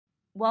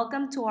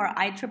Welcome to our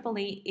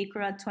IEEE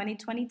ICRA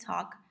 2020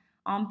 talk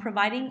on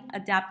providing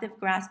adaptive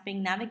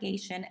grasping,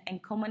 navigation,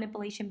 and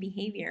co-manipulation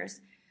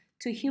behaviors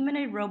to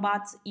humanoid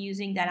robots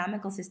using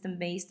dynamical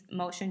system-based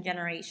motion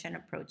generation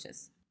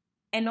approaches.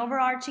 An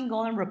overarching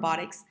goal in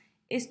robotics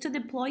is to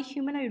deploy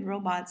humanoid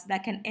robots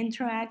that can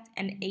interact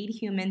and aid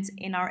humans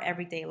in our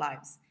everyday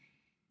lives.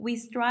 We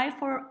strive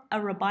for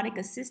a robotic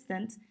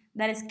assistant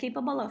that is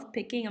capable of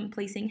picking and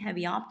placing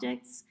heavy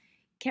objects,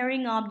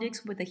 carrying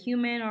objects with a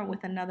human or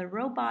with another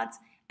robot,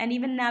 and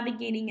even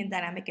navigating in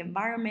dynamic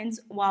environments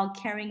while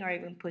carrying or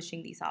even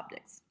pushing these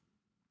objects.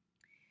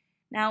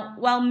 Now,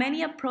 while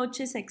many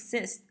approaches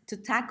exist to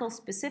tackle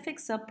specific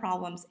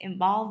subproblems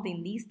involved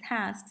in these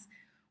tasks,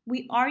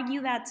 we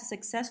argue that to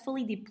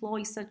successfully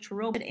deploy such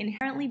robots should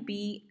inherently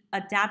be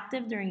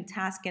adaptive during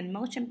task and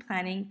motion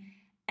planning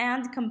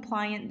and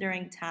compliant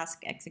during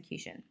task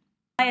execution.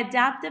 By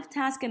adaptive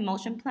task and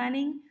motion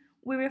planning,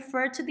 we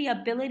refer to the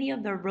ability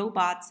of the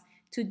robots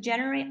to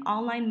generate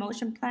online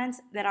motion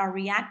plans that are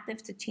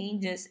reactive to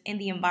changes in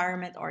the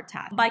environment or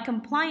task. By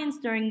compliance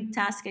during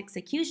task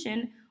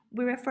execution,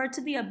 we refer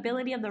to the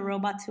ability of the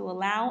robot to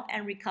allow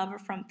and recover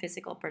from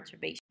physical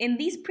perturbation. In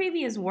these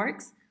previous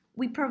works,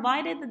 we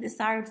provided the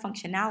desired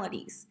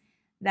functionalities,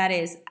 that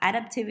is,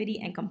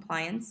 adaptivity and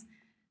compliance,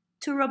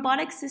 to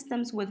robotic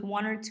systems with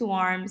one or two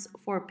arms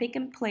for pick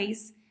and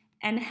place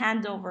and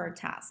handover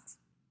tasks.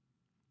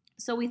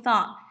 So we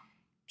thought,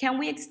 can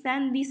we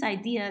extend these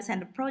ideas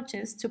and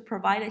approaches to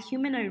provide a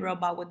humanoid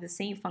robot with the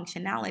same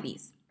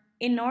functionalities?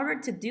 In order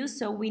to do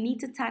so, we need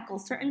to tackle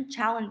certain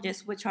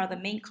challenges which are the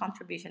main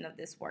contribution of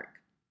this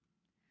work.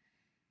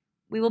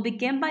 We will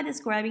begin by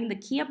describing the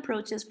key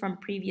approaches from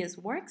previous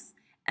works,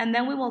 and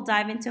then we will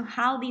dive into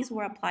how these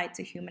were applied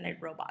to humanoid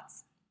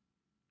robots.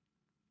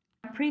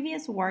 In our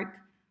previous work,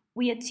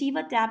 we achieve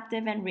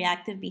adaptive and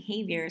reactive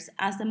behaviors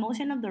as the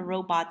motion of the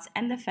robots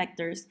and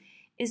effectors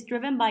is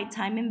driven by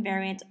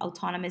time-invariant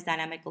autonomous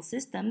dynamical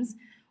systems,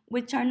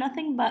 which are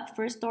nothing but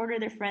first-order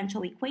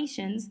differential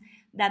equations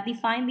that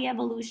define the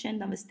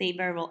evolution of a state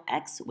variable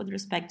x with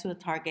respect to a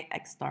target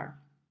x star.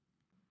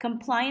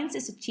 Compliance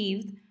is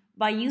achieved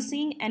by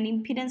using an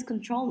impedance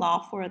control law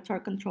for a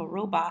torque control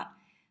robot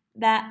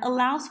that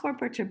allows for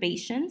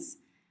perturbations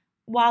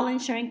while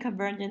ensuring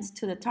convergence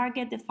to the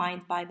target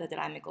defined by the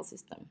dynamical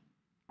system.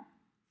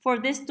 For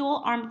this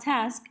dual arm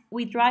task,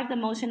 we drive the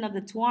motion of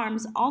the two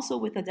arms also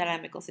with the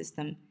dynamical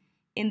system.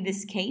 In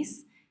this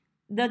case,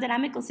 the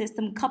dynamical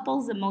system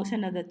couples the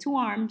motion of the two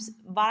arms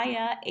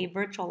via a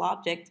virtual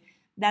object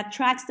that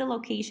tracks the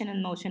location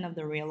and motion of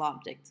the real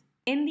object.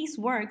 In these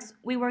works,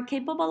 we were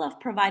capable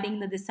of providing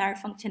the desired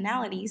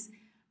functionalities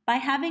by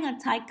having a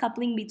tight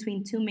coupling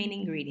between two main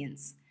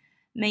ingredients,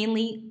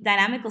 mainly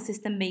dynamical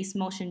system-based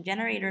motion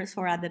generators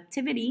for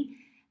adaptivity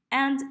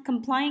and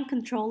compliant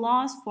control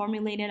laws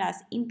formulated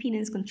as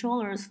impedance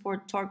controllers for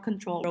torque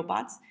control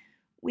robots.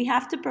 We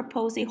have to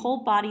propose a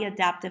whole body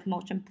adaptive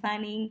motion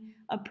planning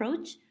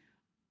approach,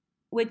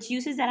 which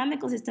uses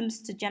dynamical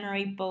systems to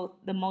generate both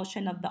the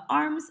motion of the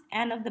arms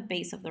and of the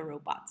base of the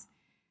robot.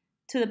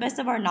 To the best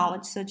of our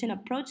knowledge, such an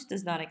approach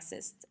does not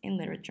exist in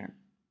literature.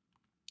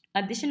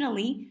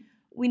 Additionally,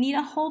 we need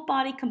a whole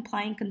body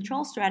compliant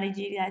control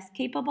strategy that is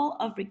capable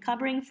of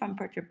recovering from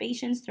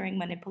perturbations during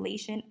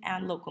manipulation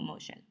and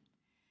locomotion.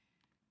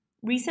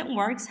 Recent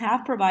works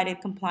have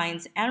provided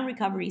compliance and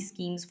recovery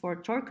schemes for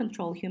torque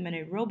control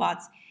humanoid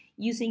robots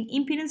using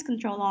impedance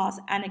control laws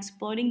and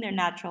exploiting their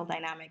natural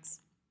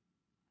dynamics.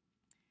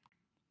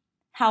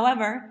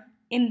 However,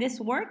 in this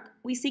work,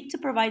 we seek to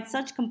provide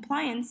such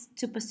compliance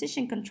to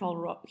position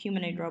control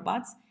humanoid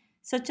robots,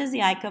 such as the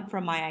iCub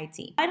from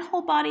IIT. By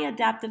whole body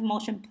adaptive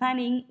motion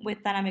planning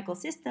with dynamical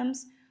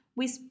systems,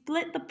 we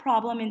split the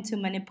problem into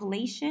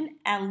manipulation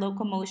and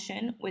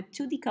locomotion with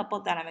two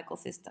decoupled dynamical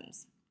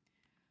systems.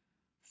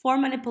 For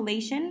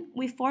manipulation,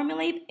 we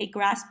formulate a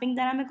grasping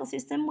dynamical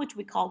system, which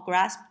we call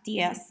grasp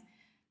DS,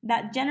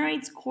 that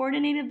generates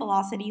coordinated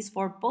velocities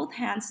for both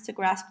hands to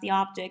grasp the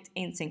object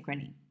in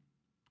synchrony.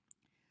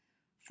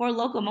 For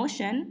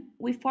locomotion,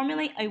 we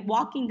formulate a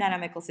walking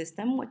dynamical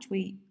system, which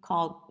we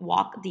call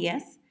walk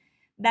DS,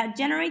 that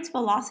generates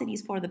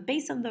velocities for the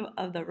base of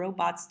the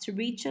robots to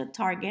reach a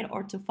target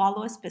or to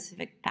follow a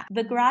specific path.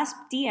 The grasp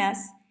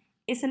DS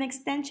is an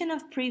extension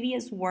of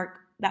previous work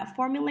that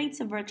formulates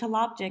a virtual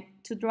object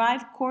to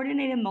drive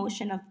coordinated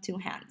motion of two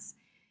hands.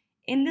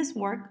 In this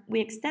work, we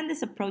extend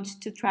this approach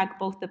to track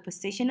both the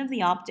position of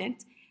the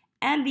object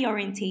and the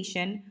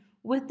orientation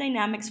with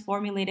dynamics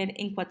formulated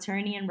in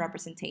quaternion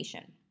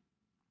representation.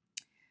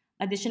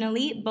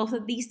 Additionally, both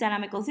of these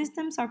dynamical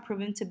systems are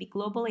proven to be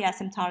globally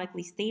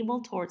asymptotically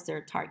stable towards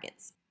their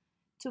targets.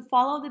 To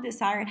follow the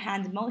desired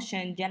hand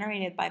motion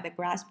generated by the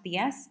grasp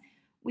DS,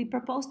 we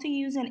propose to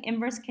use an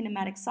inverse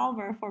kinematic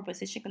solver for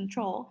position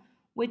control,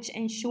 which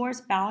ensures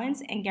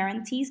balance and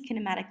guarantees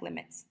kinematic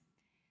limits.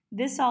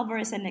 This solver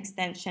is an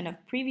extension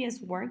of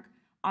previous work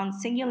on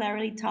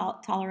singularity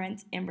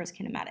tolerant inverse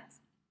kinematics.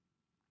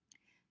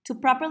 To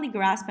properly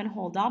grasp and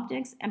hold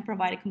objects and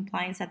provide a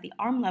compliance at the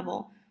arm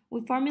level,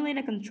 we formulate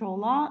a control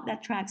law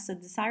that tracks the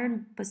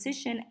desired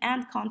position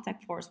and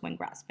contact force when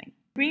grasping.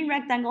 The green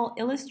rectangle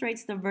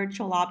illustrates the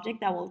virtual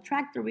object that will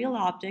track the real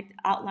object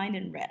outlined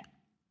in red.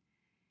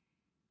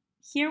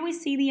 Here we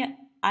see the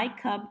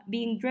iCub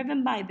being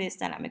driven by this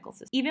dynamical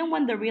system. Even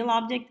when the real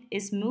object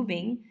is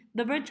moving,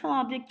 the virtual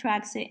object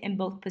tracks it in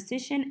both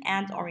position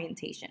and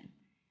orientation.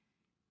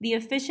 The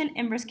efficient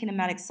inverse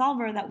kinematic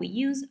solver that we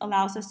use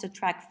allows us to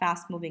track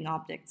fast-moving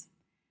objects.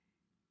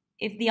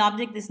 If the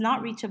object is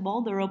not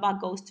reachable, the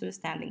robot goes to a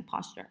standing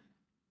posture.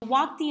 The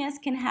walk DS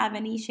can have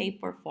any shape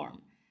or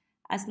form,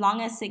 as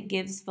long as it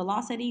gives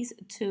velocities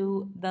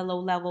to the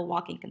low-level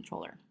walking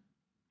controller.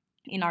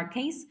 In our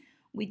case,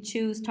 we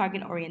choose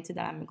target-oriented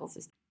dynamical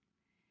system.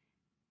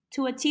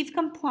 To achieve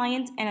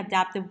compliant and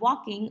adaptive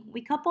walking,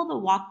 we couple the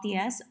walk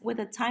DS with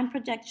a time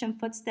projection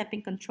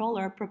footstepping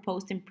controller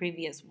proposed in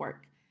previous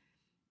work.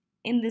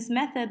 In this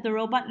method, the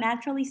robot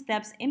naturally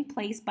steps in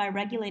place by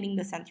regulating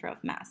the center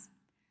of mass.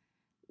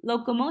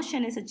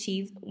 Locomotion is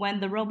achieved when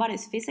the robot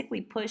is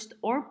physically pushed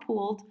or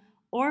pulled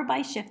or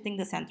by shifting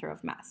the center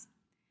of mass.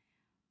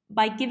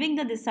 By giving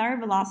the desired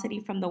velocity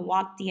from the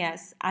walk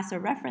DS as a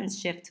reference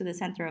shift to the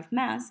center of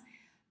mass,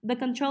 the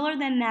controller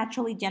then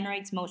naturally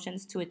generates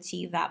motions to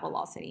achieve that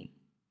velocity.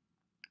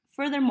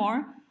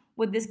 Furthermore,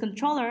 with this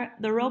controller,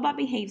 the robot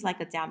behaves like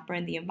a damper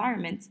in the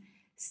environment,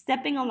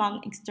 stepping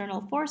along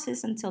external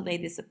forces until they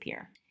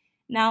disappear.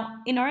 Now,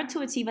 in order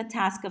to achieve a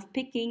task of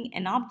picking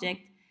an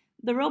object,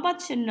 the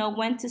robot should know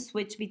when to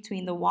switch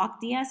between the walk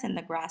DS and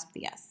the grasp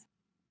DS.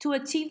 To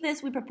achieve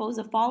this, we propose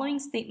the following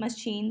state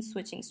machine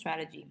switching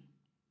strategy.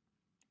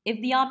 If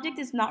the object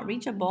is not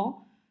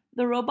reachable,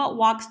 the robot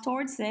walks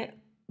towards it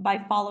by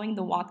following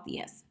the walk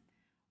DS.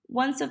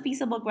 Once a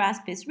feasible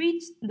grasp is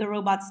reached, the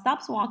robot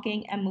stops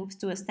walking and moves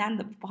to a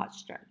stand-up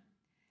posture.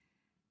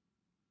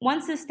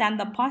 Once the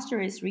stand-up posture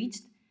is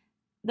reached,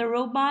 the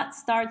robot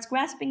starts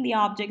grasping the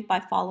object by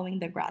following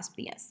the grasp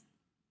DS.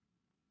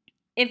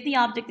 If the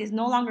object is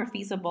no longer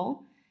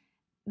feasible,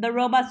 the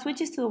robot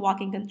switches to the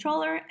walking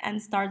controller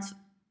and starts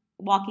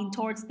walking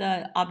towards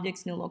the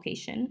object's new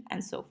location,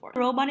 and so forth. If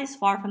the robot is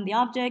far from the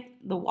object,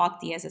 the walk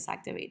DS is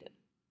activated.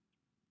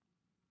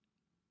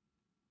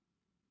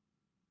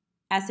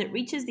 As it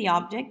reaches the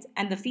object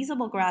and the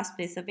feasible grasp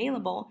is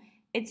available,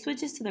 it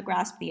switches to the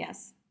grasp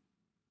DS.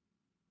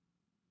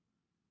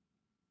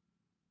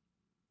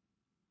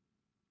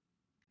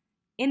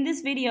 In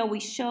this video, we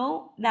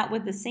show that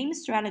with the same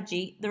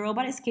strategy, the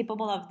robot is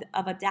capable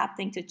of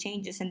adapting to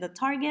changes in the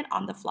target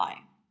on the fly.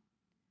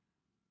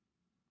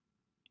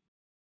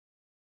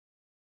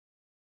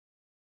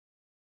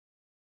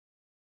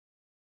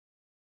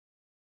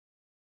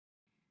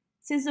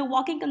 Since the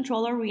walking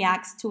controller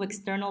reacts to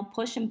external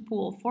push and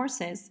pull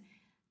forces,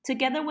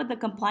 together with the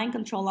compliant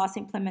control laws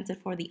implemented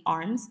for the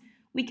arms,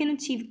 we can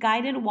achieve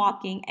guided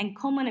walking and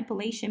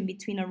co-manipulation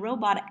between a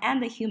robot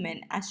and a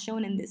human, as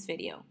shown in this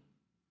video.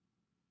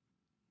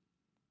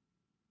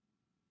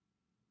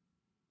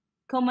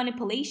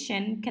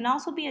 Co-manipulation can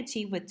also be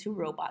achieved with two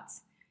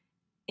robots.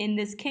 In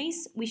this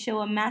case, we show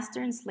a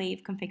master and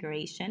slave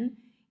configuration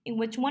in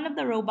which one of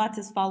the robots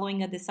is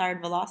following a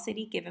desired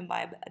velocity given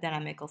by a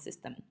dynamical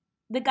system.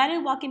 The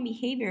guided walking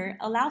behavior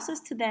allows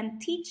us to then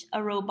teach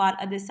a robot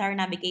a desired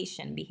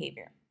navigation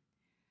behavior.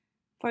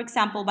 For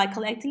example, by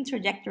collecting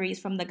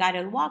trajectories from the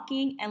guided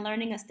walking and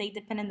learning a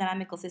state-dependent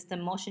dynamical system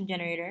motion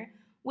generator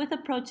with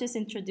approaches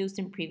introduced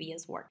in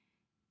previous work.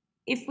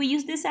 If we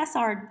use this as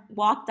our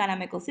walk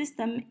dynamical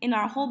system in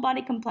our whole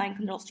body compliant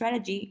control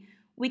strategy,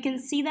 we can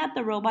see that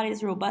the robot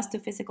is robust to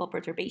physical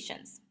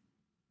perturbations.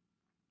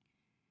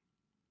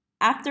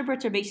 After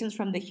perturbations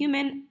from the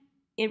human,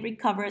 it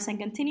recovers and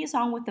continues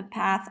on with the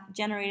path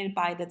generated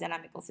by the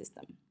dynamical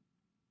system.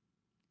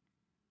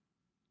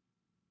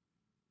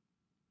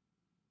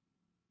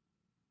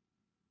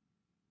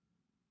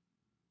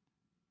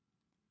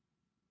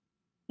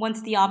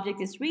 Once the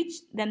object is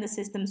reached, then the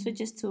system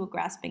switches to a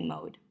grasping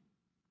mode.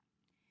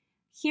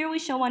 Here we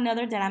show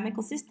another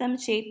dynamical system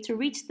shaped to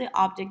reach the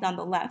object on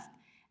the left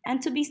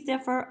and to be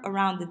stiffer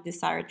around the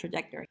desired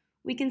trajectory.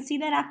 We can see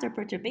that after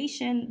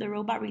perturbation, the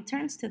robot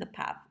returns to the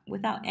path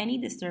without any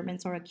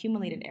disturbance or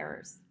accumulated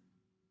errors.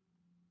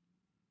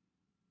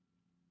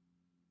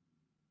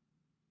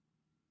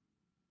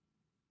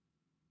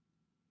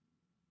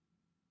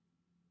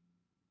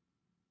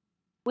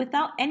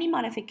 Without any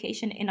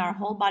modification in our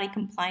whole body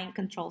compliant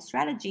control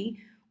strategy,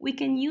 we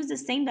can use the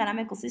same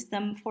dynamical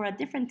system for a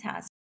different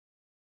task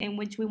in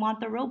which we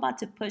want the robot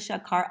to push a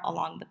cart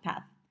along the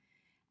path.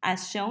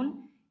 As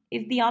shown,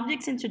 if the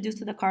objects introduced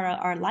to the cart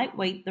are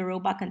lightweight, the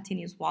robot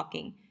continues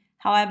walking.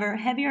 However,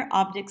 heavier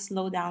objects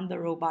slow down the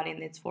robot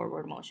in its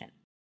forward motion.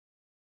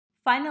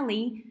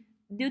 Finally,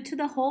 due to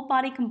the whole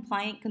body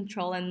compliant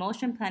control and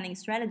motion planning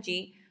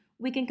strategy,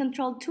 we can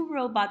control two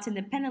robots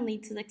independently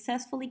to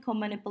successfully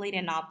co-manipulate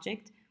an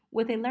object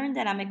with a learned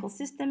dynamical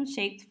system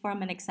shaped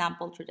from an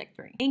example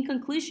trajectory. In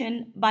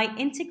conclusion, by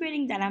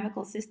integrating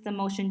dynamical system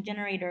motion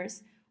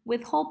generators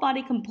with whole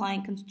body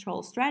compliant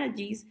control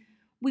strategies,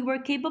 we were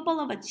capable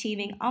of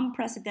achieving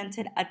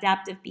unprecedented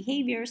adaptive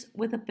behaviors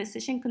with a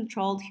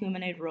position-controlled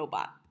humanoid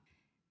robot.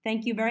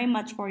 Thank you very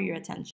much for your attention.